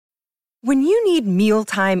When you need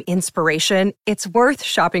mealtime inspiration, it's worth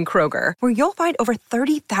shopping Kroger, where you'll find over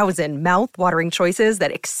 30,000 mouth-watering choices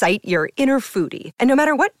that excite your inner foodie. And no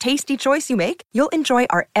matter what tasty choice you make, you'll enjoy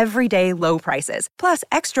our everyday low prices, plus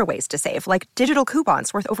extra ways to save, like digital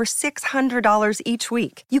coupons worth over $600 each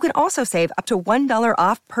week. You can also save up to $1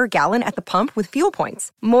 off per gallon at the pump with fuel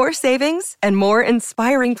points. More savings and more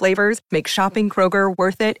inspiring flavors make shopping Kroger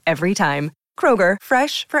worth it every time. Kroger,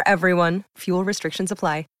 fresh for everyone. Fuel restrictions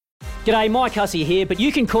apply. G'day, Mike Hussey here, but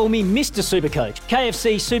you can call me Mr. Supercoach.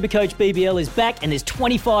 KFC Supercoach BBL is back and there's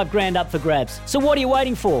 25 grand up for grabs. So what are you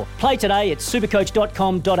waiting for? Play today at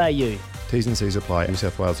supercoach.com.au. T's and C's apply. New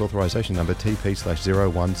South Wales authorisation number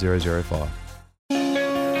TP/01005.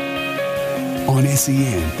 On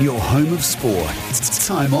SEN, your home of sport. It's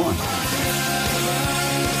time on.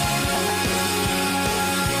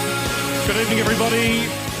 Good evening, everybody.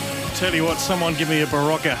 Tell you what, someone give me a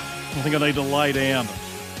Barocca. I think I need to lay down.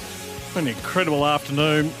 An incredible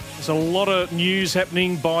afternoon. There's a lot of news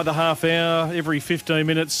happening by the half hour, every 15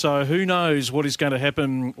 minutes, so who knows what is going to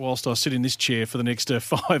happen whilst I sit in this chair for the next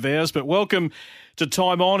 5 hours. But welcome to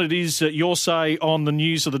Time On. It is your say on the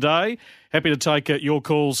news of the day. Happy to take your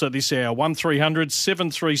calls at this hour. 1300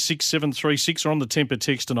 736 736 or on the temper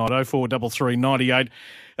text tonight, 0433 98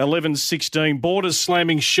 11 16. Borders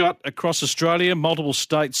slamming shut across Australia. Multiple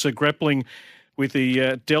states are grappling with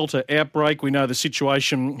the Delta outbreak. We know the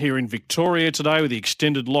situation here in Victoria today with the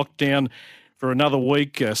extended lockdown for another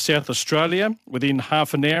week. South Australia, within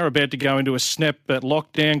half an hour, about to go into a snap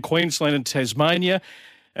lockdown. Queensland and Tasmania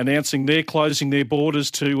announcing they're closing their borders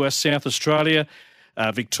to South Australia.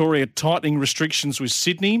 Victoria tightening restrictions with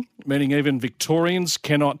Sydney, meaning even Victorians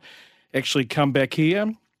cannot actually come back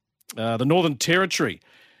here. The Northern Territory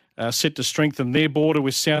set to strengthen their border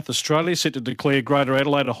with South Australia, set to declare Greater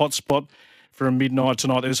Adelaide a hotspot from midnight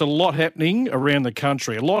tonight. There's a lot happening around the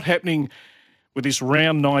country, a lot happening with this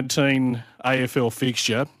round 19 AFL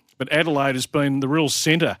fixture, but Adelaide has been the real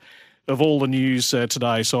centre of all the news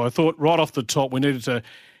today. So I thought right off the top we needed to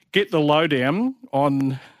get the lowdown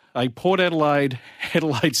on a Port Adelaide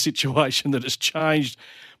situation that has changed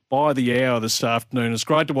by the hour this afternoon. It's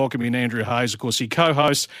great to welcome in Andrew Hayes. Of course, he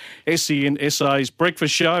co-hosts SEN SA's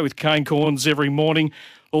Breakfast Show with Kane Corns every morning.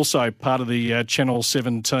 Also part of the Channel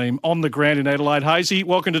 7 team on the ground in Adelaide. Hazy,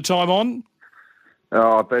 welcome to Time On.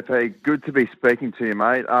 Oh, Beppe, good to be speaking to you,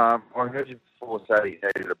 mate. I heard you before say you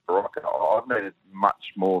needed a Barocca. I've needed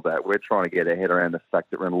much more of that. We're trying to get our head around the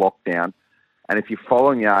fact that we're in lockdown. And if you're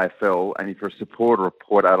following the AFL and if you're a supporter of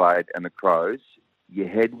Port Adelaide and the Crows, your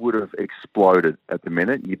head would have exploded at the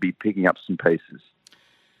minute. You'd be picking up some pieces.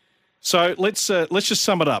 So let's just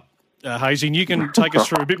sum it up. Hazy, and you can take us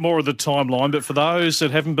through a bit more of the timeline, but for those that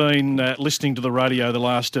haven't been listening to the radio the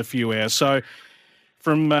last few hours, so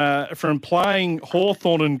from playing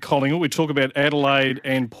Hawthorn and Collingwood, we talk about Adelaide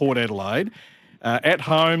and Port Adelaide. At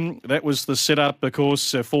home, that was the setup, of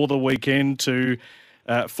course, for the weekend, to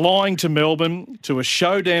flying to Melbourne, to a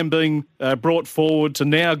showdown being brought forward, to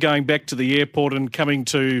now going back to the airport and coming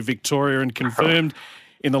to Victoria, and confirmed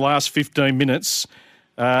in the last 15 minutes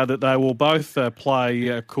that they will both play,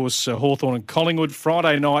 of course, Hawthorn and Collingwood.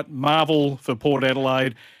 Friday night, Marvel for Port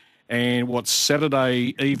Adelaide, and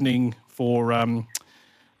Saturday evening for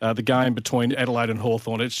the game between Adelaide and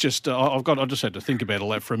Hawthorn. It's just, I just had to think about all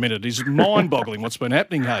that for a minute. It's mind-boggling what's been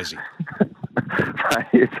happening, Hazy.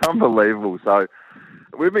 It's unbelievable. So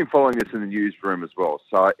we've been following this in the newsroom as well.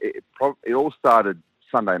 So it all started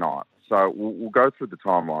Sunday night. So we'll go through the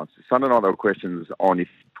timelines. So Sunday night, there were questions on if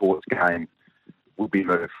Port's game would be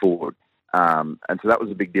moved forward. And so that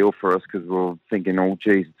was a big deal for us because we were thinking, oh,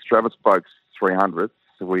 geez, it's Travis Boak's 300th,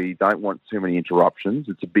 so we don't want too many interruptions.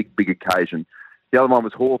 It's a big occasion. The other one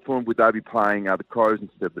was Hawthorn. Would they be playing the Crows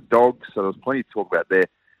instead of the Dogs? So there was plenty to talk about there.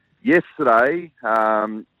 Yesterday,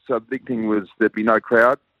 so the big thing was there'd be no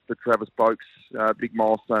crowd for Travis Boak's big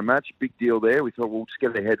milestone match. Big deal there. We thought we'll just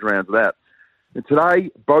get our head around that. And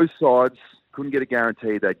today, both sides couldn't get a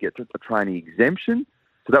guarantee they'd get a training exemption.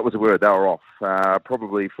 So that was a word. They were off,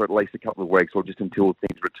 probably for at least a couple of weeks or just until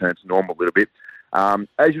things return to normal a little bit.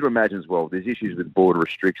 As you'd imagine as well, there's issues with border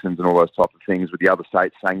restrictions and all those types of things with the other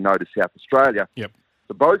states saying no to South Australia. Yep.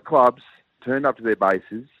 So both clubs turned up to their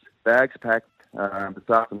bases, bags packed this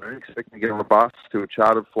afternoon, expecting to get on a bus to a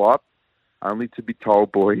chartered flight, only to be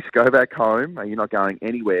told, boys, go back home, you're not going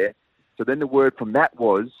anywhere. So then the word from that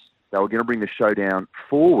was they were going to bring the showdown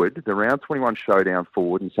forward, the round 21 showdown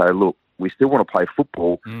forward, and say, look, we still want to play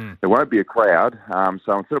football. There won't be a crowd.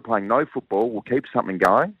 So instead of playing no football, we'll keep something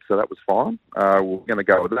going. So that was fine. We're going to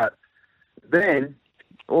go with that. Then,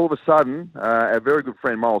 all of a sudden, our very good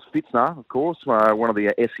friend Miles Fitzner, of course, one of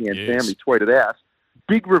the SEN family, tweeted out,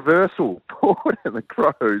 big reversal. Port and the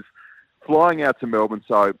Crows flying out to Melbourne.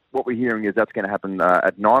 So what we're hearing is that's going to happen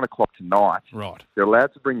at 9 o'clock tonight. Right. They're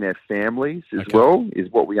allowed to bring their families as well,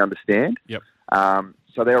 is what we understand. Yep.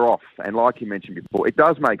 So they're off. And like you mentioned before, it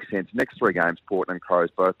does make sense. Next 3 games, Port and Crows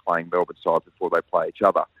both playing Melbourne sides before they play each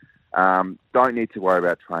other. Don't need to worry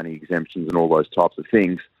about training exemptions and all those types of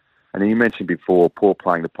things. And then you mentioned before, Port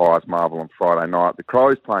playing the Pies Marvel on Friday night. The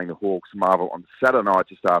Crows playing the Hawks Marvel on Saturday night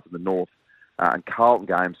just after the North and Carlton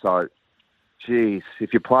game. So, geez,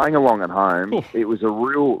 if you're playing along at home, it was a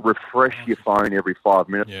real refresh your phone every 5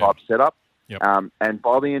 minutes type setup. Yep. And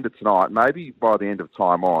by the end of tonight, maybe by the end of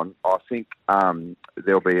time on, I think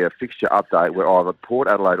there'll be a fixture update where either Port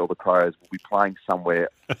Adelaide or the Crows will be playing someone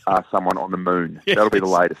on the moon. Yes. That'll be the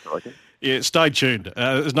latest, I reckon. Yeah, stay tuned.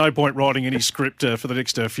 There's no point writing any script for the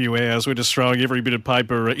next few hours. We're just throwing every bit of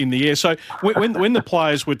paper in the air. So when the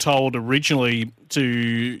players were told originally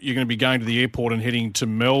you're going to be going to the airport and heading to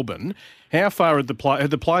Melbourne, how far had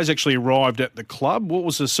the players actually arrived at the club? What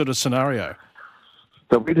was the sort of scenario?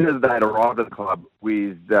 So we did they'd arrived at the club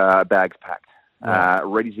with bags packed,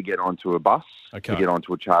 ready to get onto a bus, to get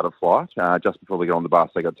onto a charter flight. Just before they got on the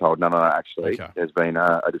bus, they got told, no, actually, there's been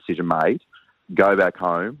a decision made. Go back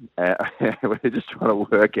home. We're just trying to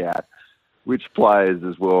work out which players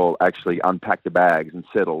as well actually unpacked the bags and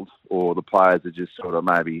settled, or the players that just sort of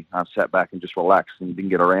maybe sat back and just relaxed and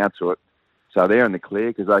didn't get around to it. So they're in the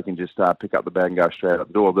clear because they can just pick up the bag and go straight out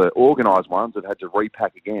the door. The organised ones have had to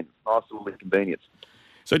repack again. Nice little inconvenience.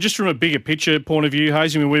 So just from a bigger picture point of view,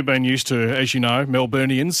 Hazy, I mean, we've been used to, as you know,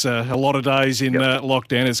 Melburnians, a lot of days in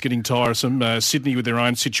lockdown. It's getting tiresome. Sydney with their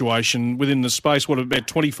own situation. Within the space, about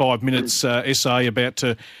 25 minutes, SA about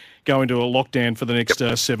to go into a lockdown for the next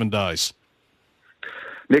 7 days.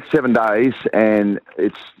 Next 7 days, and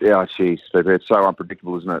it's so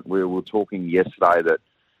unpredictable, isn't it? We were talking yesterday that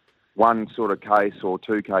one sort of case or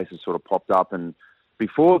 2 cases sort of popped up, and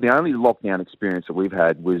before, the only lockdown experience that we've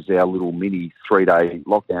had was our little mini 3-day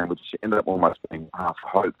lockdown, which ended up almost being half a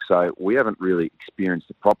hoax. So we haven't really experienced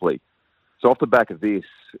it properly. So off the back of this,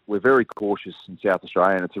 we're very cautious in South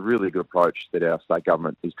Australia, and it's a really good approach that our state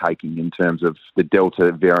government is taking in terms of the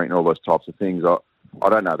Delta variant and all those types of things. I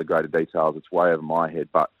don't know the greater details. It's way over my head.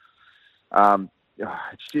 But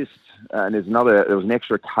it's just, and there was an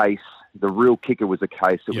extra case. The real kicker was a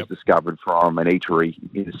case that was discovered from an eatery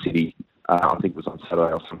in the city. I think it was on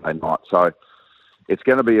Saturday or Sunday night. So it's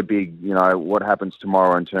going to be a big, what happens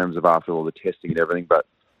tomorrow in terms of after all the testing and everything. But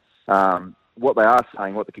what they are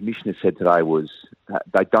saying, what the Commissioner said today was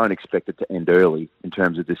they don't expect it to end early in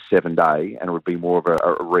terms of this 7-day, and it would be more of a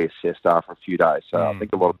reassessed after a few days. So I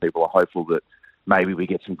think a lot of people are hopeful that maybe we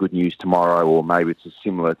get some good news tomorrow, or maybe it's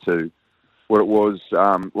similar to what it was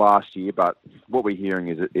last year. But what we're hearing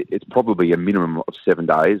is it's probably a minimum of 7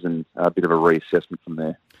 days and a bit of a reassessment from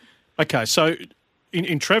there. Okay, so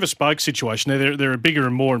in Travis Boak's situation, there are bigger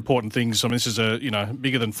and more important things. I mean, this is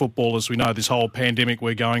bigger than football, as we know, this whole pandemic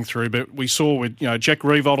we're going through. But we saw with Jack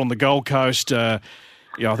Riewoldt on the Gold Coast. I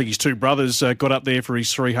think his 2 brothers got up there for his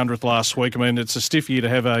 300th last week. I mean, it's a stiff year to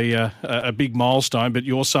have a big milestone. But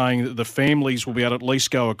you're saying that the families will be able to at least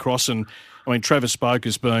go across. And I mean, Travis Boak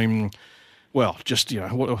has been. Well, just,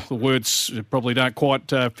 the words probably don't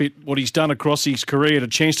quite fit what he's done across his career. Had a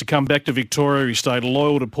chance to come back to Victoria. He stayed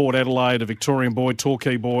loyal to Port Adelaide, a Victorian boy,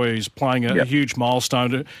 Torquay boy, who's playing a huge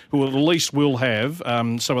milestone, who at least will have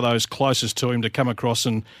some of those closest to him to come across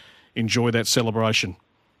and enjoy that celebration.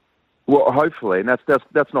 Well, hopefully, and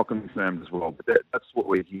that's not confirmed as well, but that's what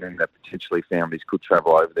we're hearing, that potentially families could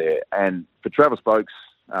travel over there. And for Travis Boak's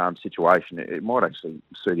situation, it might actually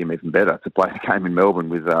suit him even better to play the game in Melbourne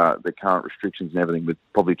with the current restrictions and everything, with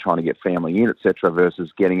probably trying to get family in, etc.,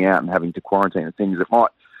 versus getting out and having to quarantine and things. It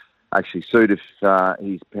might actually suit if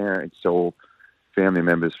his parents or family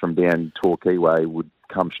members from down Torquay way would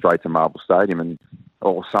come straight to Marvel Stadium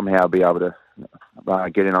or somehow be able to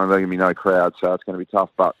get in. I know there's going to be no crowd, so it's going to be tough.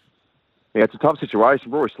 But yeah, it's a tough situation.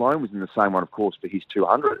 Rory Sloane was in the same one, of course, for his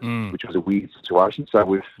 200, which was a weird situation. So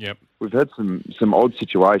we've had some odd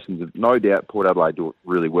situations. No doubt Port Adelaide do it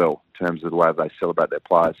really well in terms of the way they celebrate their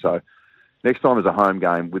players. So next time there's a home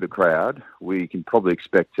game with a crowd, we can probably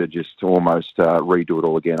expect to just almost redo it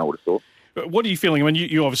all again, I would have thought. What are you feeling? I mean,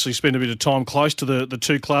 you obviously spend a bit of time close to the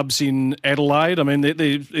 2 clubs in Adelaide. I mean,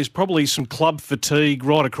 there's probably some club fatigue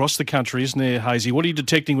right across the country, isn't there, Hazy? What are you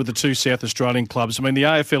detecting with the 2 South Australian clubs? I mean, the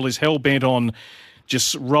AFL is hell-bent on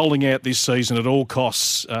just rolling out this season at all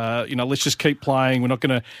costs. Let's just keep playing. We're not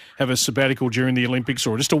going to have a sabbatical during the Olympics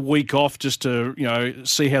or just a week off just to,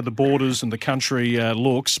 see how the borders and the country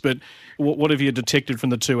looks. But what have you detected from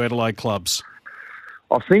the 2 Adelaide clubs?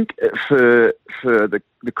 I think for the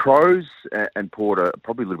Crows and Port are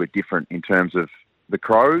probably a little bit different in terms of the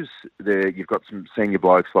Crows. You've got some senior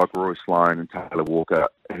blokes like Roy Sloane and Taylor Walker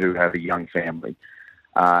who have a young family.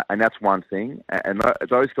 And that's one thing. And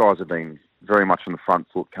those guys have been very much on the front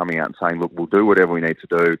foot coming out and saying, look, we'll do whatever we need to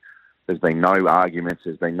do. There's been no arguments.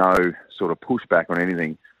 There's been no sort of pushback on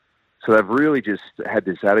anything. So they've really just had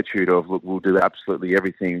this attitude of, look, we'll do absolutely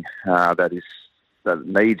everything that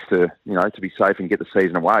needs to, to be safe and get the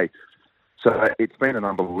season away. So it's been an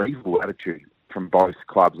unbelievable attitude from both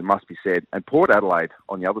clubs, it must be said. And Port Adelaide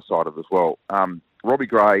on the other side of it as well. Robbie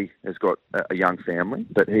Gray has got a young family,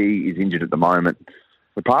 but he is injured at the moment.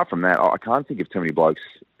 Apart from that, I can't think of too many blokes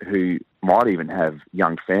who might even have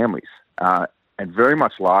young families. And very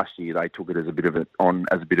much last year, they took it as a bit of an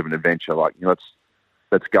adventure. Like,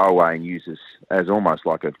 let's go away and use this as almost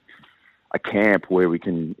like a camp where we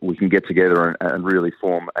can get together and really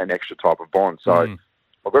form an extra type of bond. So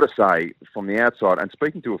I've got to say, from the outside, and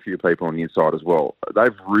speaking to a few people on the inside as well,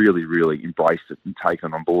 they've really, really embraced it and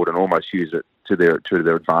taken it on board and almost used it to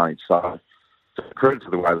their advantage. So credit to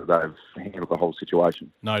the way that they've handled the whole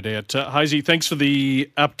situation. No doubt. Hazy, thanks for the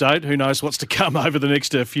update. Who knows what's to come over the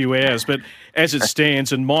next few hours. But as it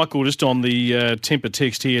stands, and Michael, just on the temper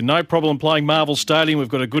text here, no problem playing Marvel Stadium. We've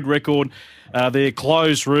got a good record. They're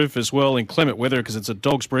closed roof as well in clement weather because it's a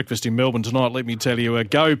dog's breakfast in Melbourne tonight. Let me tell you,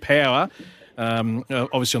 go Power.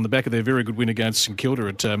 Obviously on the back of their very good win against St Kilda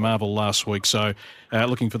at Marvel last week. So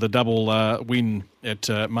looking for the double win at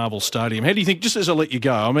Marvel Stadium. How do you think, just as I let you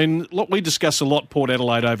go, I mean, we discuss a lot Port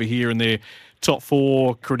Adelaide over here and their top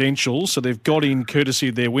four credentials. So they've got in courtesy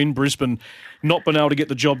of their win. Brisbane not been able to get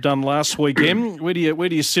the job done last weekend. Where do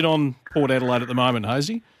you sit on Port Adelaide at the moment,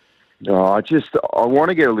 Hazy? I want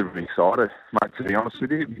to get a little bit excited, mate, to be honest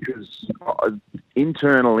with you, because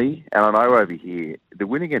internally, and I know over here, the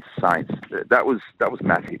win against Saints, that was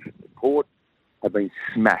massive. Port have been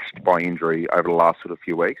smashed by injury over the last sort of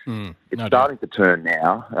few weeks. It's starting to turn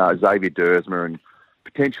now. Xavier Dersma and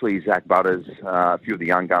potentially Zach Butters, a few of the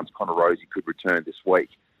young guns, Connor Rosie, could return this week.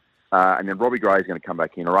 And then Robbie Gray is going to come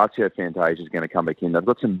back in. Horatio Fantasia is going to come back in. They've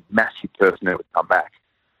got some massive personnel to come back.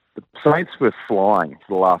 The Saints were flying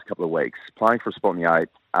for the last couple of weeks, playing for a spot in the 8,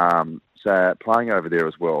 so playing over there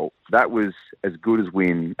as well. That was as good a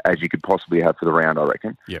win as you could possibly have for the round, I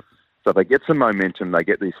reckon. Yep. So if they get some momentum, they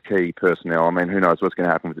get these key personnel. I mean, who knows what's going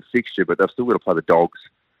to happen with the fixture, but they've still got to play the Dogs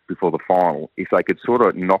before the final. If they could sort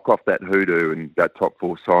of knock off that hoodoo and that top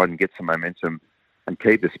four side and get some momentum and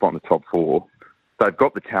keep their spot in the top four, they've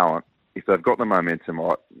got the talent. If they've got the momentum,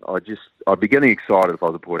 I'd be getting excited if I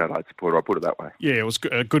was a Port Adelaide supporter. I'll put it that way. Yeah, it was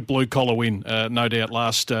a good blue-collar win, no doubt,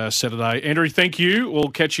 last Saturday. Andrew, thank you. We'll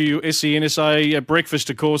catch you SENSA breakfast,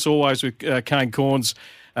 of course, always with Kane Corns,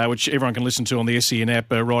 which everyone can listen to on the SEN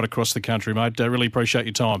app right across the country, mate. Really appreciate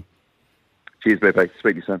your time. Cheers, BP.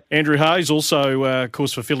 Speak to you soon. Andrew Hayes also, of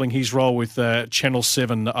course, fulfilling his role with Channel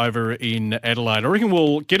 7 over in Adelaide. I reckon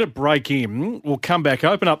we'll get a break in. We'll come back,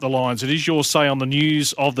 open up the lines. It is your say on the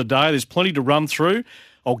news of the day. There's plenty to run through.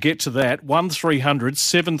 I'll get to that. 1300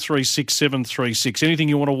 736 736. Anything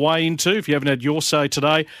you want to weigh into if you haven't had your say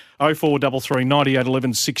today, 0433 98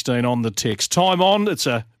 11 16 on the text. Time on. It's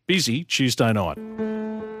a busy Tuesday night.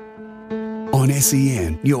 On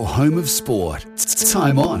SEN, your home of sport.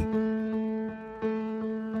 Time on.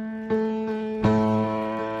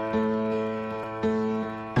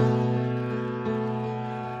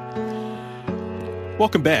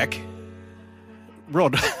 Welcome back.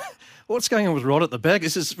 Rod, what's going on with Rod at the back?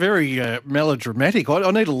 This is very melodramatic. I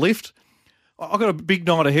need a lift. I've got a big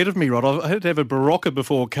night ahead of me, Rod. I had to have a Barocca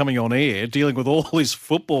before coming on air, dealing with all this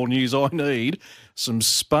football news. I need some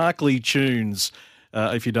sparkly tunes,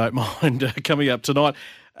 if you don't mind, coming up tonight.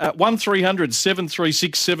 1300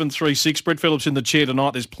 736 736. Brett Phillips in the chair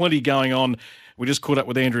tonight. There's plenty going on. We just caught up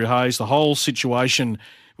with Andrew Hayes. The whole situation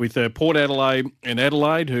with Port Adelaide and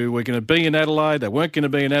Adelaide, who were going to be in Adelaide, they weren't going to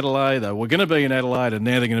be in Adelaide, they were going to be in Adelaide, and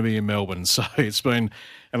now they're going to be in Melbourne. So it's been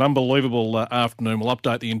an unbelievable afternoon. We'll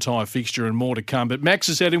update the entire fixture and more to come. But Max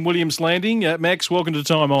is out in Williams Landing. Max, welcome to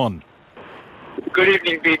Time On. Good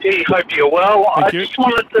evening, BT. Hope you're well. Thank you. Just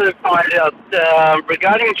wanted to find out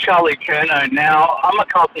regarding Charlie Curnow. Now, I'm a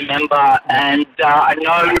Carlton member, and I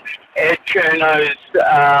know Ed Curno's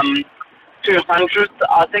 200th,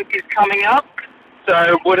 I think, is coming up.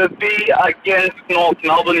 So would it be against North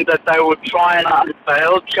Melbourne that they would try and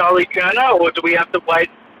unveil Charlie Curnow, or do we have to wait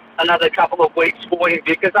another couple of weeks for him?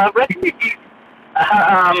 Because I reckon if he's,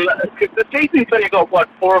 because the season's only got, 4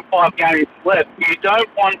 or 5 games left, you don't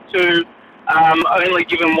want to only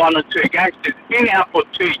give him 1 or 2 games. He's been out for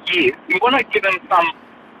 2 years. You want to give him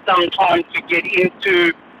some time to get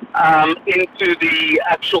into into the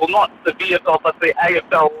actual, not the VFL, but the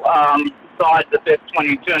AFL side, the Best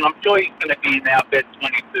 22, and I'm sure he's going to be in our Best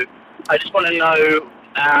 22. I just want to know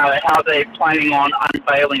how they're planning on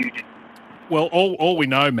unveiling him. Well, all we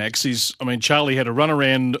know, Max, is, Charlie had a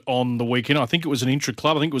runaround on the weekend. I think it was an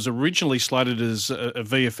intra-club. I think it was originally slated as a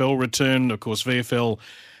VFL return. Of course, VFL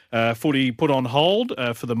footy put on hold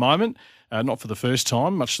for the moment, not for the first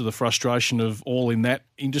time, much to the frustration of all in that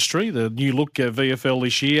industry, the new look VFL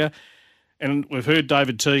this year. And we've heard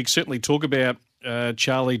David Teague certainly talk about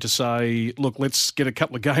Charlie to say, look, let's get a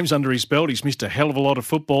couple of games under his belt. He's missed a hell of a lot of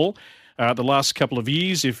football the last couple of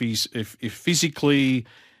years. If physically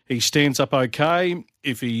he stands up okay,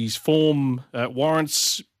 if his form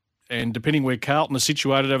warrants, and depending where Carlton are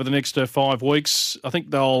situated over the next 5 weeks, I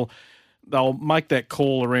think they'll make that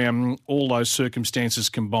call around all those circumstances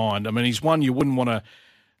combined. He's one you wouldn't want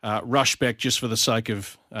to rush back just for the sake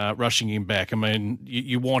of rushing him back.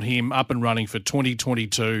 You want him up and running for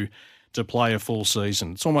 2022 to play a full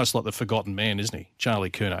season. It's almost like the forgotten man, isn't he, Charlie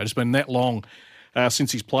Curnow? It's been that long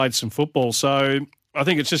since he's played some football. So I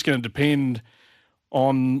think it's just going to depend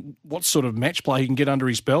on what sort of match play he can get under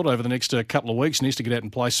his belt over the next couple of weeks. He needs to get out and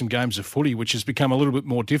play some games of footy, which has become a little bit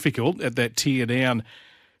more difficult at that tier down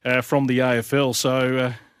from the AFL.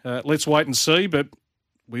 So let's wait and see, but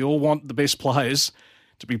we all want the best players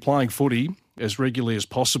to be playing footy as regularly as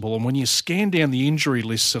possible. And when you scan down the injury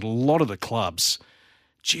lists at a lot of the clubs,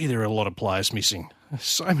 gee, there are a lot of players missing.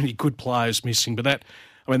 So many good players missing, but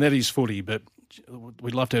that is footy, but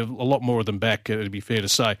we'd love to have a lot more of them back, to be fair to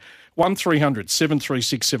say. 1300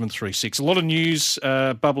 736 736. A lot of news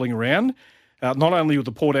bubbling around, not only with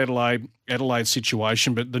the Port Adelaide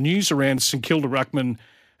situation, but the news around St Kilda ruckman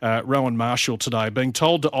Rowan Marshall today, being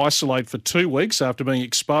told to isolate for 2 weeks after being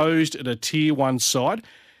exposed at a Tier 1 side.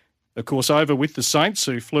 Of course, over with the Saints,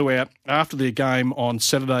 who flew out after their game on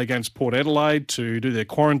Saturday against Port Adelaide to do their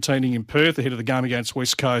quarantining in Perth ahead of the game against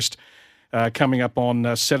West Coast coming up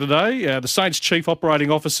on Saturday. The Saints Chief Operating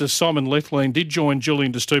Officer Simon Lethlean did join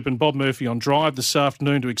Julian De Stoop and Bob Murphy on Drive this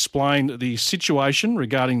afternoon to explain the situation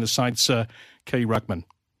regarding the Saints' key ruckman.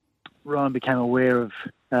 Ryan became aware of,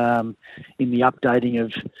 in the updating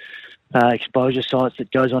of exposure sites that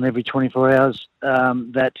goes on every 24 hours,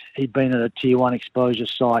 that he'd been at a Tier 1 exposure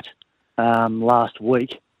site last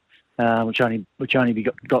week, which only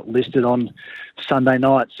got listed on Sunday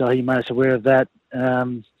night. So he made us aware of that.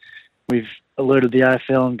 We've alerted the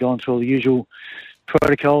AFL and gone through all the usual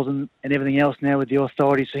protocols and everything else now with the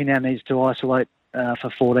authorities. So he now needs to isolate for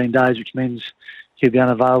 14 days, which means he'll be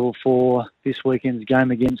unavailable for this weekend's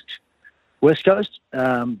game against West Coast.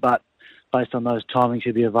 But based on those timings,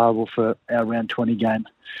 he'll be available for our round 20 game,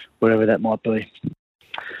 whatever that might be.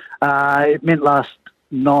 It meant last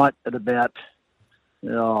night at about 8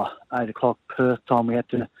 o'clock Perth time, we had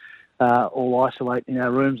to all isolate in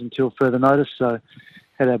our rooms until further notice. So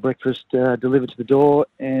had our breakfast delivered to the door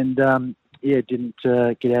and, didn't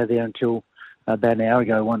get out of there until about an hour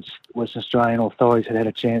ago once Western Australian authorities had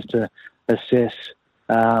a chance to assess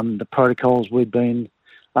the protocols we'd been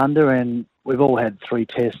under, and we've all had 3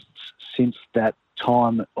 tests since that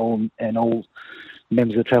time, and all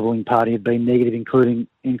members of the travelling party have been negative,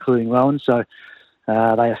 including Rowan. So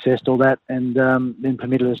they assessed all that and then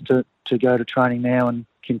permitted us to go to training now and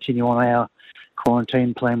continue on our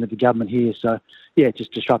quarantine plan with the government here. So, it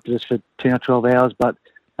just disrupted us for 10 or 12 hours, but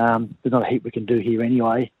there's not a heap we can do here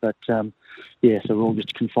anyway. But, so we're all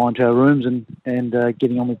just confined to our rooms and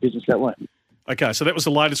getting on with business that way. Okay, so that was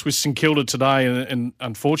the latest with St Kilda today, and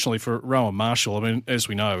unfortunately for Rowan Marshall, as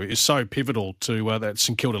we know, is so pivotal to that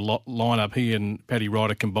St Kilda lineup. He and Paddy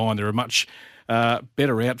Ryder combined, they're a much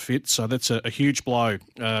better outfit, so that's a huge blow,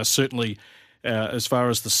 certainly as far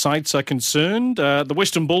as the Saints are concerned. The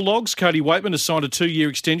Western Bulldogs, Cody Waitman has signed a 2-year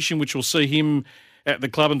extension, which will see him at the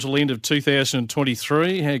club until the end of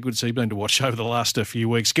 2023. How good's he been to watch over the last few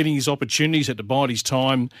weeks? Getting his opportunities, had to bide his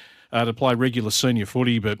time to play regular senior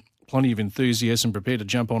footy, but plenty of enthusiasm, prepared to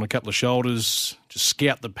jump on a couple of shoulders, just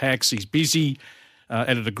scout the packs. He's busy,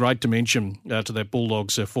 added a great dimension to that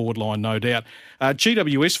Bulldogs forward line, no doubt.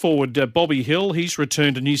 GWS forward Bobby Hill, he's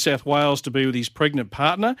returned to New South Wales to be with his pregnant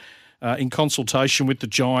partner. In consultation with the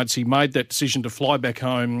Giants, he made that decision to fly back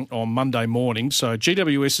home on Monday morning. So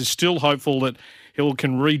GWS is still hopeful that Hill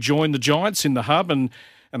can rejoin the Giants in the hub, and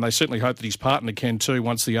they certainly hope that his partner can too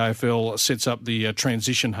once the AFL sets up the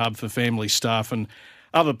transition hub for family, staff and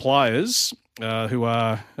other players who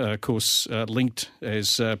are, of course, linked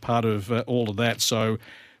as part of all of that. So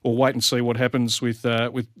we'll wait and see what happens with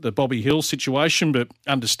the Bobby Hill situation, but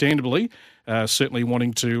understandably, certainly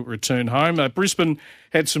wanting to return home. Brisbane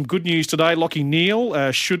had some good news today. Lachie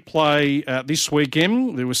Neale should play this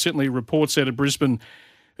weekend. There were certainly reports out of Brisbane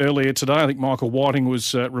earlier today. I think Michael Whiting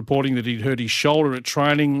was reporting that he'd hurt his shoulder at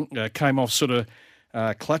training, came off sort of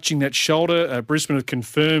clutching that shoulder. Brisbane have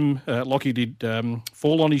confirmed Lachie did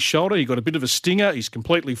fall on his shoulder. He got a bit of a stinger. He's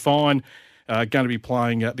completely fine. Going to be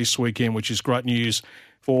playing this weekend, which is great news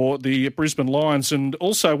for the Brisbane Lions. And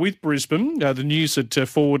also with Brisbane, the news that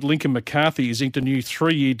forward Lincoln McCarthy has inked a new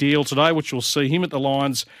 3-year deal today, which will see him at the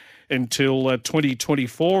Lions until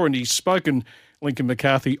 2024. And he's spoken, Lincoln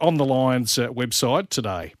McCarthy, on the Lions website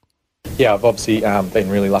today. Yeah, I've obviously been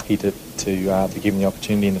really lucky to be given the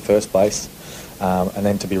opportunity in the first place, and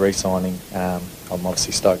then to be re-signing. I'm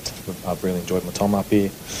obviously stoked. I've really enjoyed my time up here.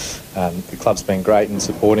 The club's been great in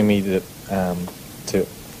supporting me to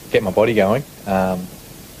get my body going.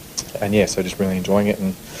 And yeah, so just really enjoying it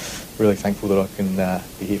and really thankful that I can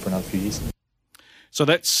be here for another few years. So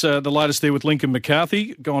that's the latest there with Lincoln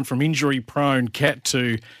McCarthy, gone from injury-prone cat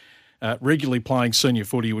to regularly playing senior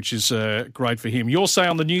footy, which is great for him. Your say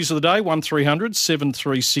on the news of the day, 1300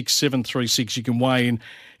 736 736. You can weigh in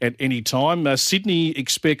at any time. Sydney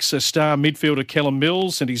expects star midfielder Callum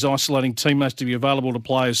Mills and his isolating teammates to be available to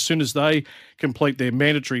play as soon as they complete their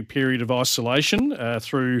mandatory period of isolation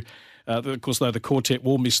through... of course, though, the quartet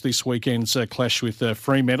will miss this weekend's clash with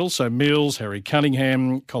Fremantle. So Mills, Harry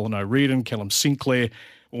Cunningham, Colin O'Riordan, Callum Sinclair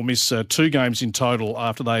will miss 2 games in total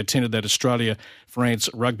after they attended that Australia-France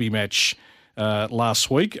rugby match last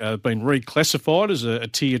week. Been reclassified as a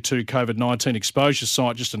Tier 2 COVID-19 exposure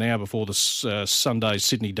site just an hour before the Sunday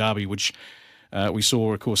Sydney derby, which we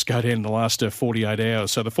saw, of course, go down in the last 48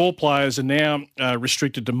 hours. So the 4 players are now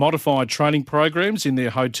restricted to modified training programs in their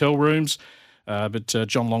hotel rooms. But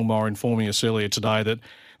John Longmire informing us earlier today that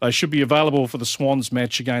they should be available for the Swans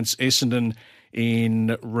match against Essendon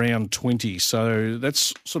in round 20. So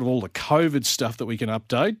that's sort of all the COVID stuff that we can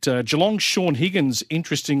update. Geelong's Sean Higgins,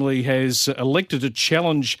 interestingly, has elected to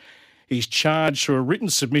challenge his charge through a written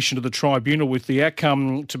submission to the tribunal with the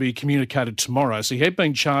outcome to be communicated tomorrow. So he had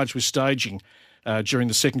been charged with staging during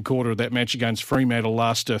the second quarter of that match against Fremantle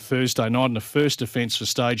last Thursday night, and the first offence for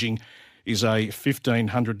staging is a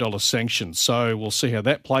 $1,500 sanction. So we'll see how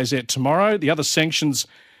that plays out tomorrow. The other sanctions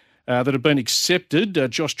that have been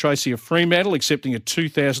accepted, Josh Tracy of Fremantle accepting a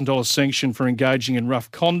 $2,000 sanction for engaging in rough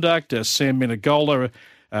conduct. Sam Menegola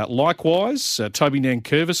likewise. Toby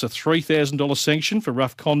Nankervis, a $3,000 sanction for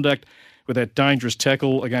rough conduct with that dangerous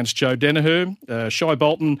tackle against Joe Danaher. Shai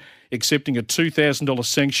Bolton accepting a $2,000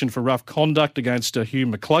 sanction for rough conduct against Hugh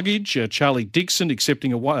McCluggage. Charlie Dixon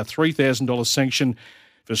accepting a $3,000 sanction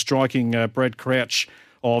for striking Brad Crouch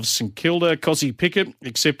of St Kilda. Cozzy Pickett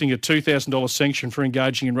accepting a $2,000 sanction for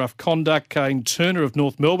engaging in rough conduct. Kane Turner of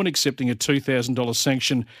North Melbourne accepting a $2,000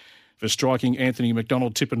 sanction for striking Anthony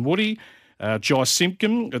McDonald-Tipungwuti. Jai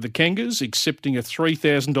Simpkin of the Kangas accepting a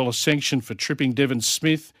 $3,000 sanction for tripping Devon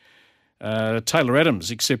Smith. Taylor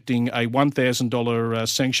Adams accepting a $1,000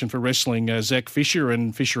 sanction for wrestling Zach Fisher,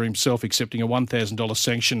 and Fisher himself accepting a $1,000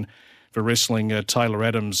 sanction for wrestling Taylor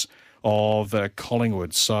Adams of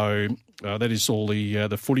Collingwood. So that is all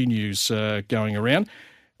the footy news going around.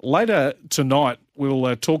 Later tonight,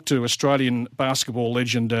 we'll talk to Australian basketball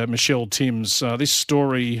legend Michelle Timms. This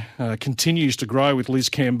story continues to grow with Liz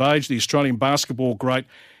Cambage. The Australian basketball great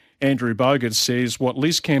Andrew Bogut says what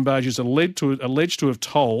Liz Cambage is alleged to have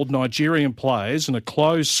told Nigerian players in a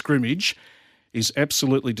closed scrimmage is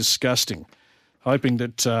absolutely disgusting, hoping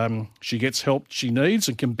that she gets help she needs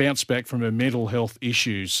and can bounce back from her mental health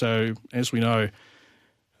issues. So, as we know,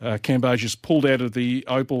 Cambage has pulled out of the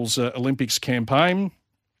Opals Olympics campaign,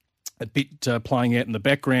 a bit playing out in the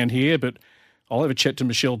background here, but I'll have a chat to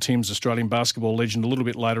Michelle Timms, Australian basketball legend, a little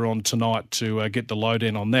bit later on tonight to get the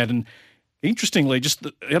lowdown on that. And interestingly, just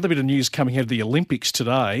the other bit of news coming out of the Olympics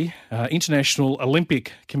today, International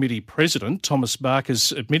Olympic Committee President Thomas Bach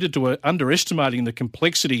has admitted to underestimating the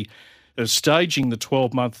complexity of staging the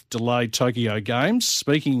 12-month delayed Tokyo Games.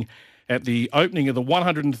 Speaking at the opening of the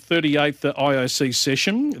 138th IOC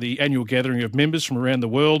session, the annual gathering of members from around the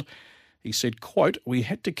world, he said, quote, "We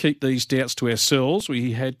had to keep these doubts to ourselves.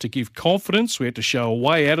 We had to give confidence. We had to show a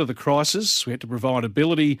way out of the crisis. We had to provide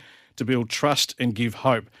ability to build trust and give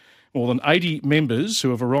hope." More than 80 members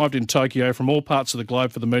who have arrived in Tokyo from all parts of the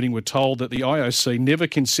globe for the meeting were told that the IOC never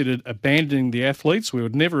considered abandoning the athletes. We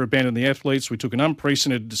would never abandon the athletes. We took an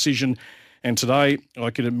unprecedented decision, and today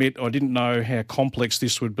I could admit I didn't know how complex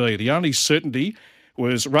this would be. The only certainty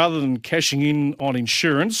was rather than cashing in on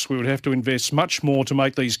insurance, we would have to invest much more to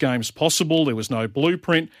make these games possible. There was no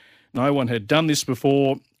blueprint. No one had done this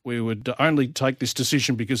before. we would only take this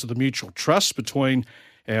decision because of the mutual trust between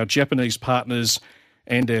our Japanese partners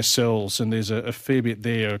and ourselves, and there's a fair bit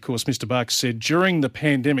there. Of course, Mr. Buck said during the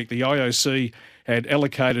pandemic, the IOC had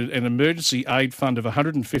allocated an emergency aid fund of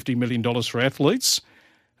 $150 million for athletes,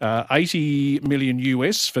 $80 million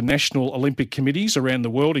US for national Olympic committees around the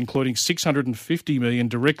world, including $650 million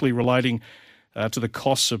directly relating to the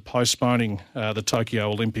costs of postponing the Tokyo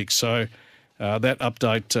Olympics. So that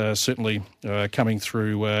update certainly coming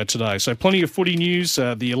through today. So plenty of footy news.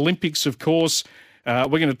 The Olympics, of course. We're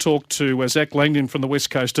going to talk to Zach Langdon from the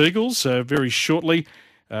West Coast Eagles very shortly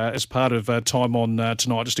as part of Time On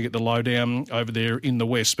tonight, just to get the lowdown over there in the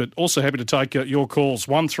West. But also happy to take your calls,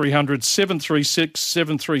 1300 736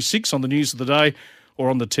 736 on the news of the day,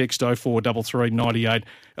 or on the text 0433 98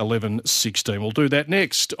 11 16. We'll do that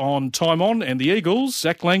next on Time On, and the Eagles,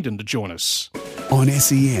 Zach Langdon to join us. On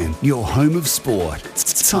SEN, your home of sport.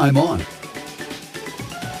 Time On.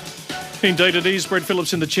 Indeed it is. Brett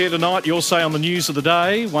Phillips in the chair tonight. Your say on the news of the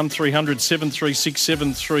day, 1300 736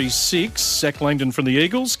 736. Zach Langdon from the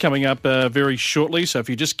Eagles coming up very shortly. So if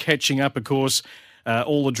you're just catching up, of course,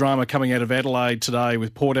 all the drama coming out of Adelaide today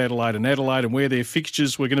with Port Adelaide and where their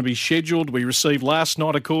fixtures were going to be scheduled. We received last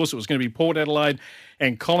night, of course, it was going to be Port Adelaide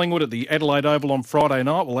and Collingwood at the Adelaide Oval on Friday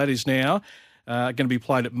night. Well, that is now going to be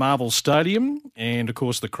played at Marvel Stadium. And, of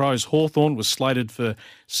course, the Crows Hawthorn was slated for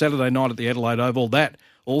Saturday night at the Adelaide Oval. That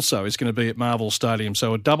also is going to be at Marvel Stadium.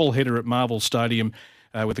 So a double header at Marvel Stadium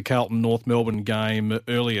with the Carlton North Melbourne game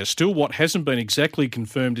earlier. Still, what hasn't been exactly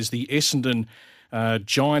confirmed is the Essendon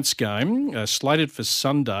Giants game, slated for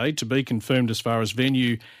Sunday, to be confirmed as far as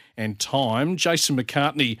venue and time. Jason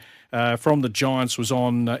McCartney from the Giants was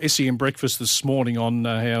on SEN Breakfast this morning on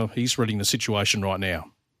how he's reading the situation right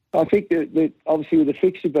now. I think that obviously with the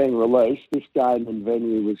fixture being released, this game and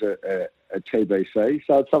venue was a TBC.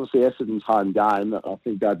 So it's obviously Essendon's home game. I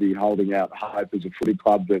think they'd be holding out hope as a footy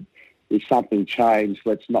club that if something changed,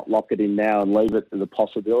 let's not lock it in now and leave it to the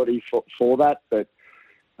possibility for that. But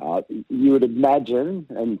you would imagine,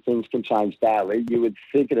 and things can change daily, you would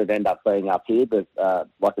think it'd end up being up here. But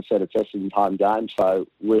like I said, it's Essendon's home game, so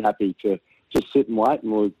we're happy to just sit and wait.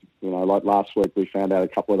 And we'll, like last week, we found out a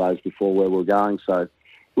couple of days before where we're going. So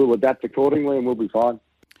we'll adapt accordingly and we'll be fine.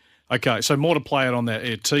 Okay, so more to play out on that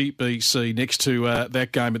TBC next to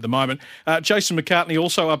that game at the moment. Jason McCartney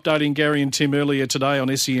also updating Gary and Tim earlier today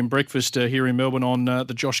on SEN Breakfast here in Melbourne on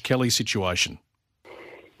the Josh Kelly situation.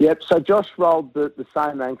 Yep, so Josh rolled the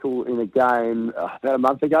same ankle in a game about a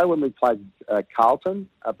month ago when we played Carlton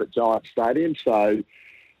up at Giant Stadium. So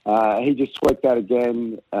he just tweaked that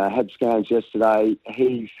again, had scans yesterday.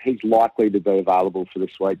 He's likely to be available for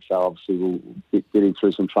this week, so obviously we'll get him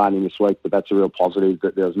through some training this week, but that's a real positive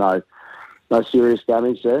that there was no serious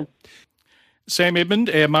damage there. Sam Edmund,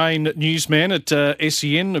 our main newsman at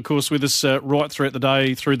SEN, of course, with us right throughout the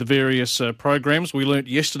day through the various programs. We learnt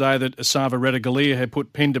yesterday that Asava Ratugolea had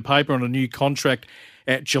put pen to paper on a new contract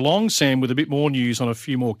at Geelong. Sam, with a bit more news on a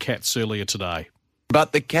few more Cats earlier today.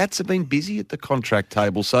 But the Cats have been busy at the contract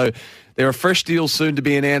table, so there are fresh deals soon to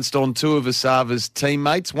be announced on two of Asava's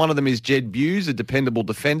teammates. One of them is Jed Buse, a dependable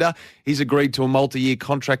defender. He's agreed to a multi-year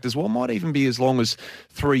contract as well. Might even be as long as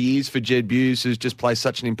 3 years for Jed Buse, who's just played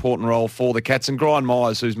such an important role for the Cats. And Brian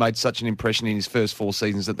Myers, who's made such an impression in his first 4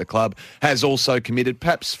 seasons at the club, has also committed,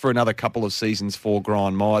 perhaps for another couple of seasons for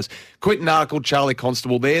Brian Myers. Quinton Narkle, Charlie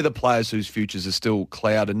Constable, they're the players whose futures are still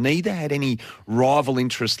clouded. Neither had any rival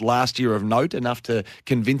interest last year of note, enough to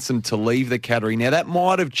convince them to leave the Cattery. Now, that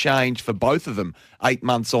might have changed for both of them 8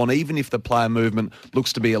 months on, even if the player movement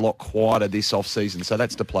looks to be a lot quieter this off-season. So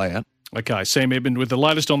that's to play out. Okay, Sam Edmund with the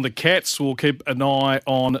latest on the Cats. We'll keep an eye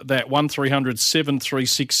on that 1300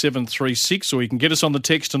 736 736, or you can get us on the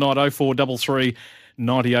text tonight, 0433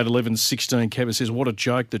 98 11 16. Kevin says, what a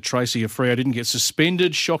joke that Tracy Afrio didn't get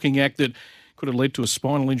suspended. Shocking act that could have led to a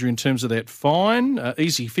spinal injury in terms of that fine.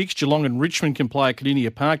 Easy fix. Geelong and Richmond can play at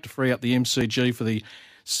Cardinia Park to free up the MCG for the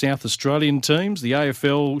South Australian teams. The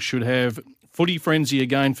AFL should have footy frenzy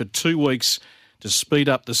again for 2 weeks to speed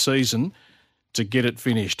up the season to get it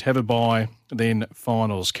finished. Have a bye, then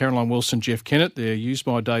finals. Caroline Wilson, Jeff Kennett, their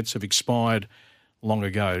use-by dates have expired long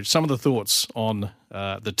ago. Some of the thoughts on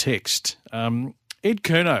the text. Ed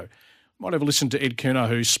Curnow. Might have listened to Ed Curnow,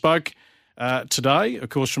 who spoke today, of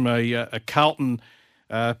course, from a Carlton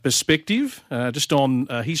perspective, just on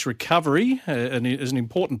his recovery and as an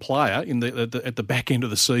important player in at the back end of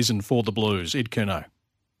the season for the Blues. Ed Curnow.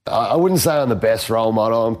 I wouldn't say I'm the best role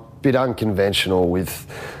model. I'm a bit unconventional with,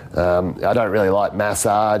 I don't really like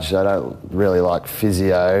massage, I don't really like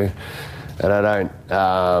physio, and I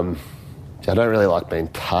don't I don't really like being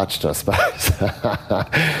touched, I suppose.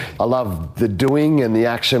 I love the doing and the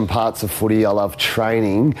action parts of footy. I love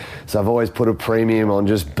training. So I've always put a premium on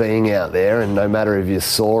just being out there, and no matter if you're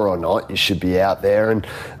sore or not, you should be out there. And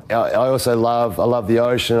I also love the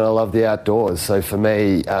ocean, I love the outdoors. So for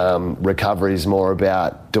me, recovery is more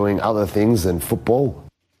about doing other things than football.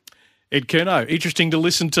 Ed Curnow, interesting to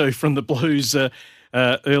listen to from the Blues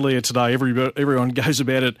earlier today. Everyone goes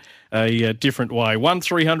about it a different way.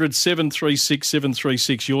 1300 736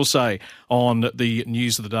 736. Your say on the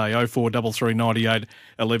news of the day. 0433 98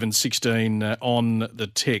 11 16 on the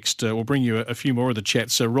text. We'll bring you a few more of the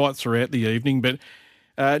chats right throughout the evening.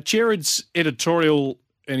 But Jared's editorial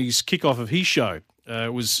and his kickoff of his show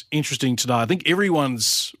was interesting today. I think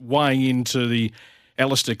everyone's weighing into the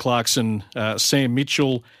Alistair Clarkson, Sam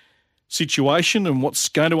Mitchell situation and what's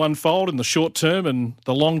going to unfold in the short term and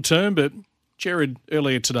the long term. But Jared,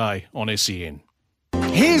 earlier today on SEN.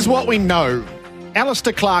 Here's what we know.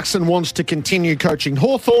 Alistair Clarkson wants to continue coaching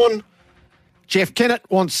Hawthorn. Jeff Kennett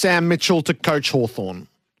wants Sam Mitchell to coach Hawthorn.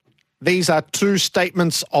 These are two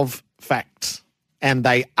statements of fact, and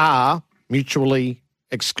they are mutually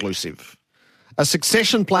exclusive. A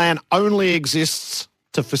succession plan only exists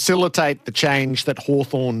to facilitate the change that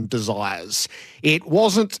Hawthorn desires. It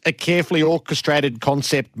wasn't a carefully orchestrated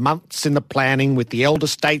concept months in the planning with the elder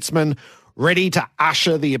statesman ready to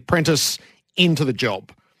usher the apprentice into the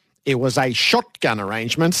job. It was a shotgun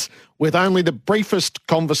arrangement with only the briefest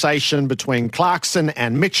conversation between Clarkson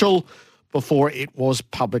and Mitchell before it was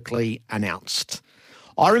publicly announced.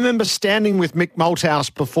 I remember standing with Mick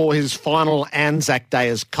Malthouse before his final Anzac Day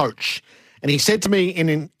as coach, and he said to me in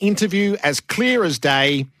an interview as clear as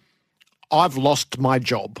day, "I've lost my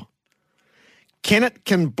job." Kennett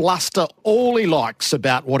can bluster all he likes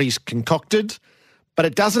about what he's concocted, but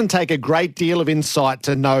it doesn't take a great deal of insight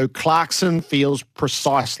to know Clarkson feels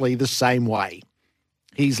precisely the same way.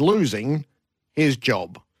 He's losing his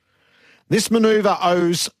job. This manoeuvre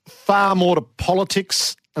owes far more to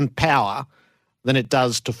politics and power than it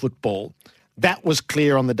does to football. That was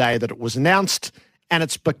clear on the day that it was announced, and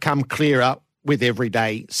it's become clearer with every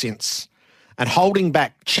day since. And holding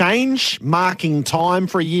back change, marking time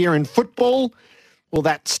for a year in football, well,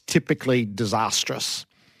 that's typically disastrous.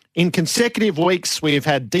 In consecutive weeks, we've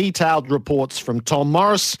had detailed reports from Tom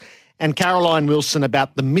Morris and Caroline Wilson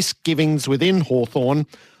about the misgivings within Hawthorn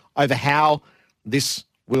over how this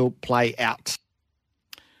will play out.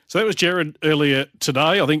 So that was Jared earlier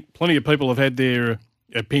today. I think plenty of people have had their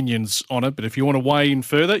opinions on it, but if you want to weigh in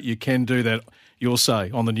further, you can do that, your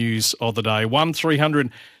say, on the news of the day.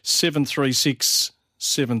 1300 736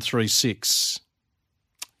 736. It's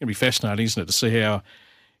going to be fascinating, isn't it, to see how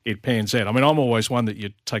it pans out. I mean, I'm always one that you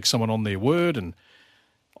take someone on their word, and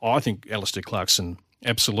I think Alistair Clarkson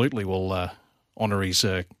absolutely will honour his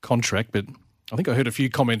contract, but I think I heard a few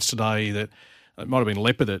comments today that it might have been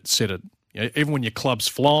Leper that said it. You know, even when your club's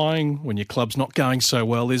flying, when your club's not going so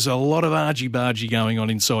well, there's a lot of argy-bargy going on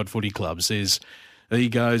inside footy clubs. There's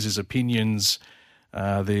egos, there's opinions,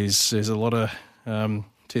 there's a lot of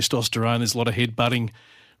testosterone, there's a lot of headbutting,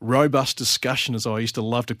 robust discussion, as I used to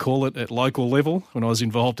love to call it, at local level when I was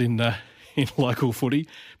involved in local footy,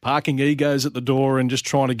 parking egos at the door and just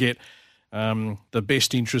trying to get the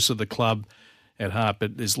best interests of the club at heart.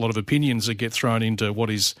 But there's a lot of opinions that get thrown into what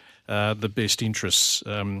is the best interests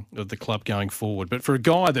of the club going forward. But for a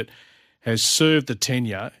guy that has served the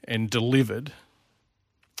tenure and delivered,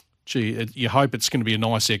 you hope it's going to be a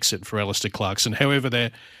nice exit for Alistair Clarkson, however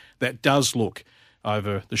that does look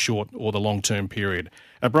over the short or the long-term period.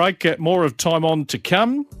 A break, more of Time On to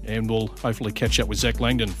come, and we'll hopefully catch up with Zach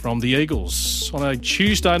Langdon from the Eagles on a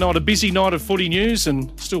Tuesday night, a busy night of footy news,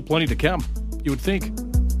 and still plenty to come, you would think.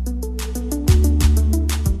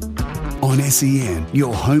 On SEN,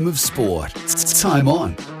 your home of sport. Time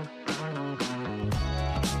On.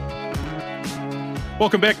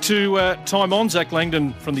 Welcome back to Time On. Zach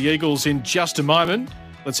Langdon from the Eagles in just a moment.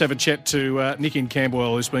 Let's have a chat to Nick in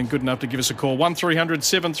Camberwell, who's been good enough to give us a call. 1300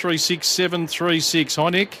 736 736. Hi,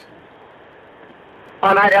 Nick.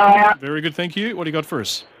 Hi, mate. How are you? Very good, thank you. What do you got for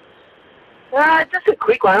us? Just a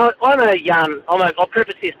quick one. I'll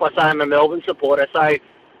preface this by saying I'm a Melbourne supporter, so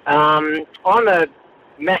I'm a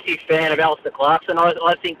massive fan of Alistair Clarkson.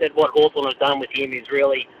 I think that what Hawthorn has done with him is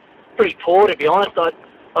really pretty poor, to be honest.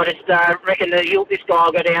 I just reckon that this guy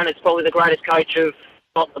will go down as probably the greatest coach of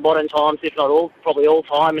not the modern times, if not all, probably all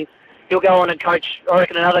time, and he'll go on and coach, I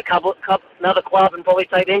reckon, another club and probably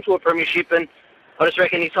take them to a premiership. And I just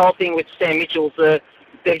reckon his whole thing with Sam Mitchell's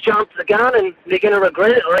they've jumped the gun and they're going to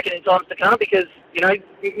regret it, I reckon, in times to come, because, you know,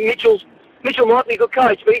 Mitchell might be a good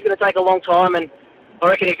coach, but he's going to take a long time, and I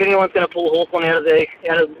reckon if anyone's going to pull Hawthorn out of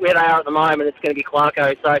where they are at the moment, it's going to be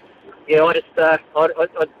Clarko. So, yeah, I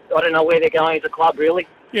don't know where they're going as a club, really.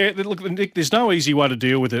 Yeah, look, Nick, there's no easy way to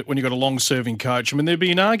deal with it when you've got a long-serving coach. I mean, there'd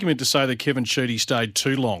be an argument to say that Kevin Sheedy stayed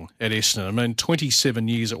too long at Essendon. I mean, 27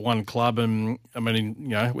 years at one club, and I mean, you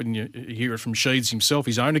know, when you hear it from Sheeds himself,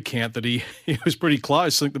 his own account, that he was pretty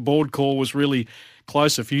close. I think the board call was really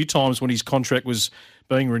close a few times when his contract was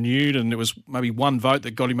being renewed, and it was maybe one vote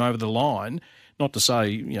that got him over the line. Not to say,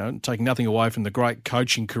 you know, taking nothing away from the great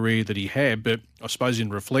coaching career that he had, but I suppose in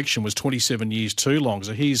reflection was 27 years too long.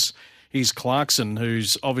 So here's Clarkson,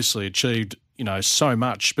 who's obviously achieved, you know, so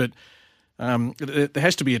much, but there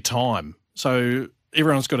has to be a time. So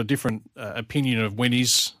everyone's got a different opinion of when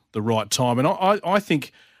is the right time. And I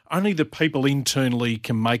think only the people internally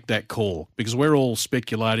can make that call, because we're all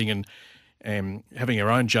speculating and having our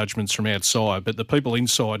own judgments from outside, but the people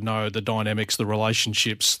inside know the dynamics, the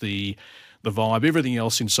relationships, the vibe, everything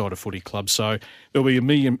else inside a footy club. So there'll be a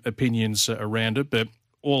million opinions around it, but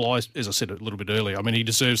as I said a little bit earlier, I mean, he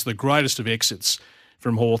deserves the greatest of exits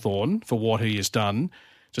from Hawthorn for what he has done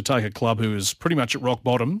to take a club who is pretty much at rock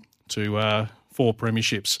bottom to 4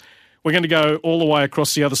 premierships. We're going to go all the way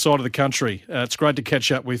across the other side of the country. It's great to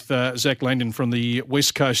catch up with Zach Langdon from the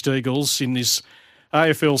West Coast Eagles in this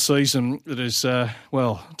AFL season that is,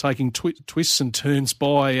 taking twists and turns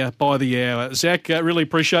by the hour. Zach, really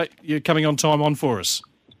appreciate you coming on Time On for us.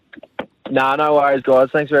 No worries, guys.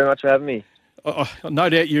 Thanks very much for having me. No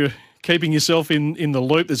doubt you're keeping yourself in the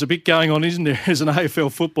loop. There's a bit going on, isn't there? As an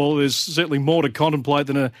AFL football, there's certainly more to contemplate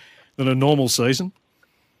than a normal season.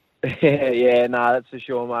 That's for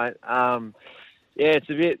sure, mate. It's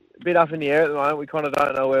a bit up in the air at the moment. We kind of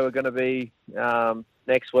don't know where we're going to be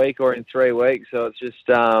next week or in 3 weeks. So it's just,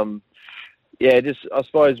 I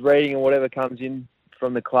suppose reading and whatever comes in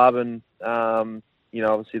from the club and,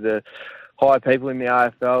 obviously the high people in the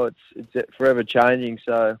AFL, it's forever changing.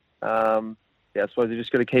 So, I suppose we've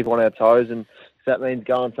just got to keep on our toes, and if that means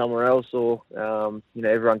going somewhere else or,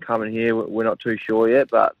 everyone coming here, we're not too sure yet,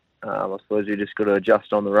 but I suppose you just got to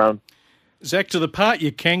adjust on the run. Zach, to the part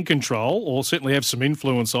you can control or certainly have some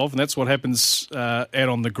influence of, and that's what happens out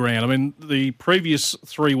on the ground. I mean, the previous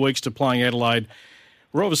 3 weeks to playing Adelaide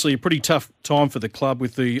were obviously a pretty tough time for the club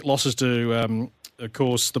with the losses to, of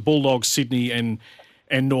course, the Bulldogs, Sydney and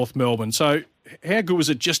North Melbourne. So how good was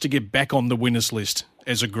it just to get back on the winners list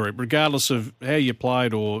as a group, regardless of how you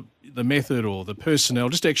played or the method or the personnel,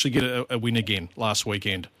 just to actually get a win again last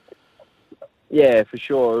weekend? Yeah, for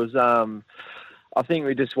sure. It was, I think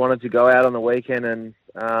we just wanted to go out on the weekend and,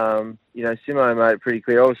 Simo made it pretty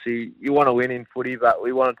clear. Obviously, you want to win in footy, but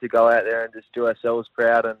we wanted to go out there and just do ourselves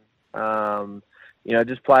proud and,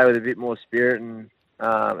 just play with a bit more spirit and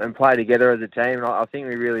play together as a team. And I think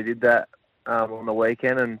we really did that on the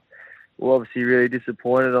weekend, and we're obviously really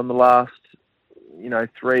disappointed on the last,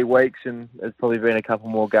 3 weeks, and there's probably been a couple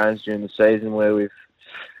more games during the season where we've,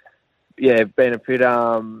 been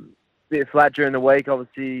a bit flat during the week,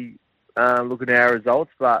 obviously, looking at our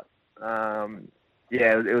results, but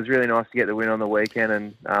it was really nice to get the win on the weekend,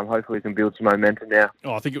 and hopefully we can build some momentum now.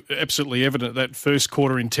 I think it absolutely evident that first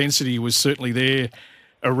quarter intensity was certainly there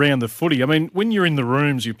around the footy. I mean, when you're in the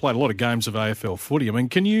rooms, you've played a lot of games of AFL footy. I mean,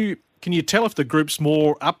 can you tell if the group's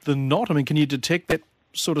more up than not? I mean, can you detect that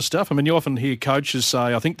sort of stuff? I mean, you often hear coaches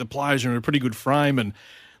say, I think the players are in a pretty good frame and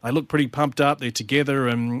they look pretty pumped up, they're together,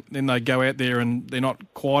 and then they go out there and they're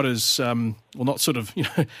not quite as,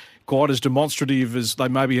 quite as demonstrative as they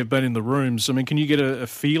maybe have been in the rooms. I mean, can you get a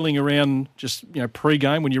feeling around just,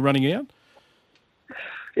 pre-game when you're running out?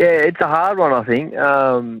 Yeah, it's a hard one, I think.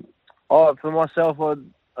 For myself,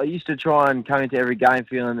 I used to try and come into every game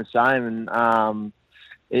feeling the same, and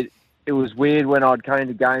it was weird when I'd come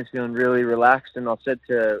into games feeling really relaxed, and I said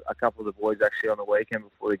to a couple of the boys actually on the weekend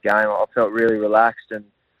before the game, I felt really relaxed, and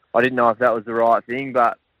I didn't know if that was the right thing,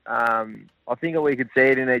 but I think that we could see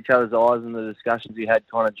it in each other's eyes and the discussions we had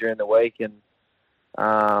kind of during the week, and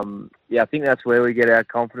I think that's where we get our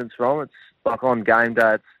confidence from. It's like on game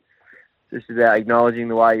day, it's just about acknowledging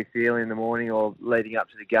the way you feel in the morning or leading up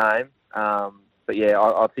to the game.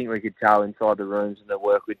 I think we could tell inside the rooms and the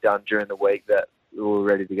work we'd done during the week that we were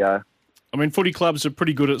ready to go. I mean, footy clubs are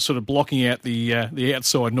pretty good at sort of blocking out the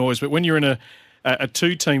outside noise, but when you're in a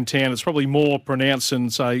two-team town, it's probably more pronounced than,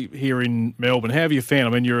 say, here in Melbourne. How have you found? I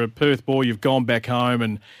mean, you're a Perth boy, you've gone back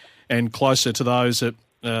home and closer to those that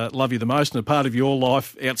love you the most and a part of your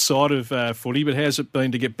life outside of footy, but how's it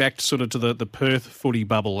been to get back to the Perth footy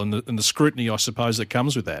bubble and the scrutiny, I suppose, that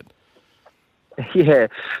comes with that? Yeah,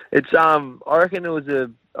 it's I reckon it was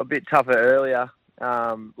a bit tougher earlier.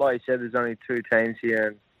 Like you said, there's only 2 teams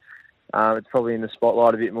here, it's probably in the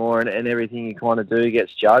spotlight a bit more, and everything you kind of do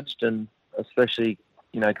gets judged, and especially,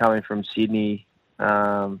 coming from Sydney,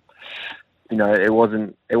 it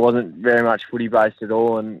wasn't very much footy based at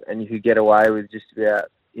all, and you could get away with just about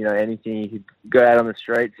anything. You could go out on the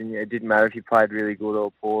streets, and it didn't matter if you played really good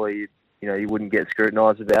or poorly. You wouldn't get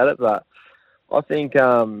scrutinised about it. But I think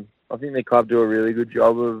the club do a really good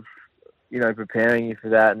job of preparing you for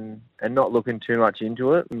that and not looking too much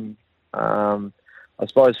into it. And I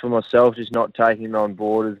suppose for myself, just not taking it on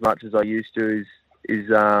board as much as I used to is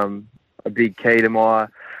a big key to my,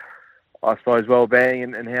 I suppose,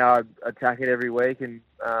 well-being and how I attack it every week. And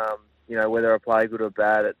whether I play good or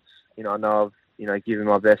bad, it's I know I've given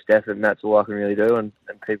my best effort, and that's all I can really do. And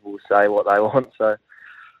people will say what they want. So,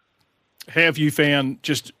 how have you found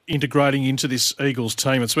just integrating into this Eagles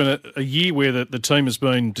team? It's been a year where the team has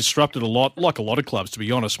been disrupted a lot, like a lot of clubs, to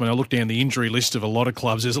be honest. When I look down the injury list of a lot of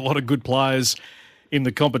clubs, there's a lot of good players in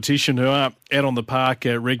the competition who aren't out on the park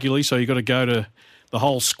regularly, so you've got to go to the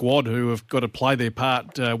whole squad who have got to play their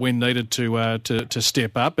part when needed to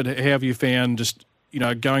step up. But how have you found just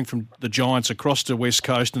going from the Giants across to West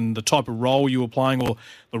Coast and the type of role you were playing or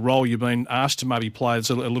the role you've been asked to maybe play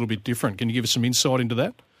is a little bit different? Can you give us some insight into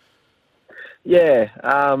that? Yeah,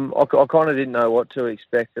 I kind of didn't know what to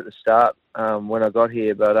expect at the start when I got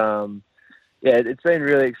here, but it's been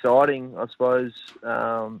really exciting, I suppose.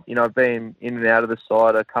 I've been in and out of the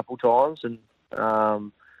side a couple times, and I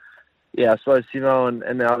suppose Simo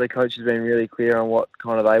and the other coaches have been really clear on what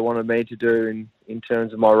kind of they wanted me to do in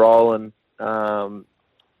terms of my role and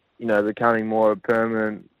becoming more a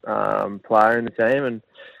permanent player in the team. And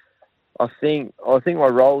I think my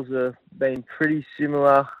roles have been pretty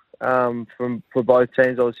similar for both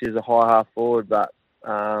teams. Obviously, as a high half forward, but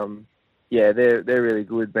they're really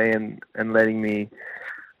good with me and letting me,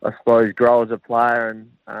 I suppose, grow as a player.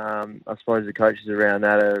 And I suppose the coaches around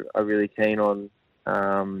that are really keen on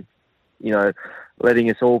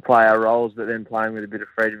letting us all play our roles, but then playing with a bit of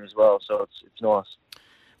freedom as well. So it's nice.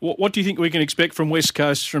 What do you think we can expect from West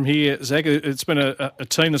Coast from here, Zach? It's been a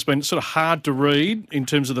team that's been sort of hard to read in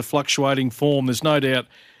terms of the fluctuating form. There's no doubt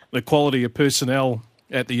the quality of personnel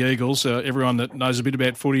at the Eagles. Everyone that knows a bit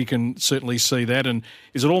about footy can certainly see that. And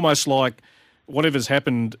is it almost like whatever's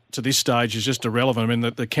happened to this stage is just irrelevant? I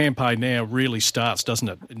mean, the campaign now really starts, doesn't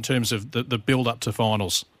it, in terms of the build-up to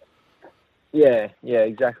finals? Yeah,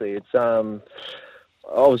 exactly. It's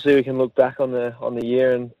obviously we can look back on the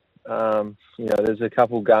year and there's a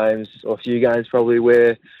couple games or a few games probably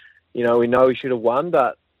where we know we should have won,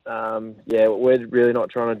 but we're really not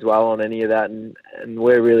trying to dwell on any of that, and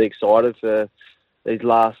we're really excited for these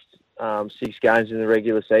last 6 games in the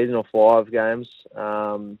regular season, or 5 games.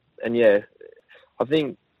 I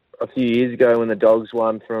think a few years ago when the Dogs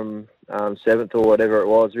won from 7th or whatever it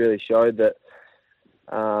was, really showed that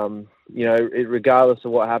regardless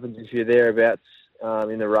of what happens, if you're thereabouts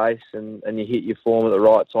in the race and you hit your form at the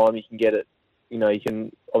right time, you can get it. You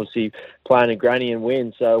can obviously play in a granny and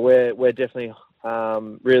win. So we're definitely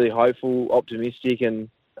really hopeful, optimistic, and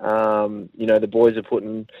the boys are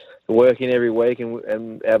putting the work in every week,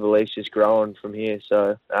 and our belief's just growing from here.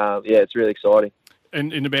 So it's really exciting.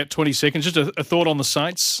 And in about 20 seconds, just a thought on the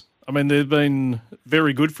Saints. I mean, they've been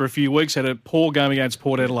very good for a few weeks. Had a poor game against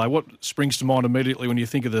Port Adelaide. What springs to mind immediately when you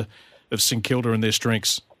think of St Kilda and their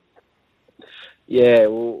strengths? Yeah,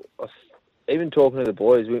 well, even talking to the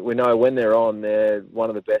boys, we know when they're on, they're one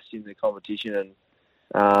of the best in the competition. And,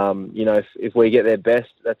 if we get their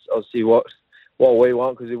best, that's obviously what we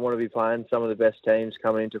want, because we want to be playing some of the best teams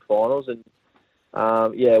coming into finals. And,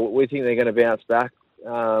 we think they're going to bounce back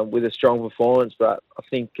with a strong performance. But I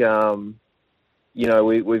think,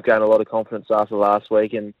 we've gained a lot of confidence after last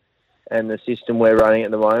week and the system we're running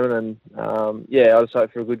at the moment. And, I just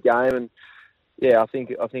hope for a good game. And, I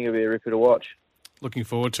think it'll be a ripper to watch. Looking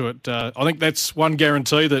forward to it. I think that's one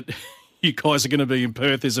guarantee that you guys are going to be in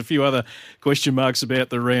Perth. There's a few other question marks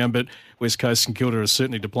about the round, but West Coast St Kilda is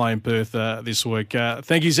certainly to play in Perth this week.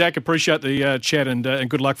 Thank you, Zach. Appreciate the chat and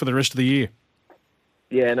good luck for the rest of the year.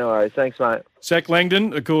 Yeah, no worries. Thanks, mate. Zach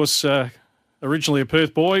Langdon, of course, originally a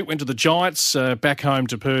Perth boy, went to the Giants, back home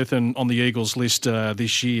to Perth and on the Eagles list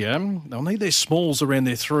this year. They'll need their smalls around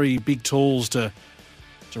their 3 big talls to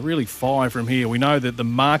really fire from here. We know that the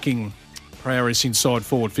marking prowess inside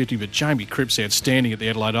forward 50, but Jamie Cripps outstanding at the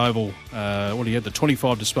Adelaide Oval. He had the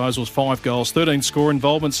 25 disposals, 5 goals, 13 score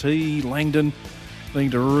involvements. Langdon, needing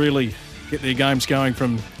to really get their games going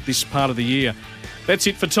from this part of the year. That's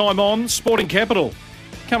it for Time On. Sporting Capital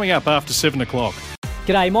coming up after 7 o'clock.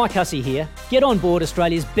 G'day, Mike Hussey here. Get on board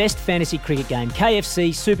Australia's best fantasy cricket game, KFC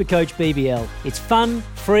Supercoach BBL. It's fun,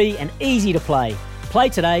 free and easy to play. Play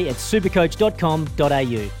today at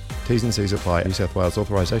supercoach.com.au. T's and C's apply. New South Wales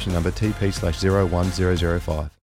authorisation number TP/01005.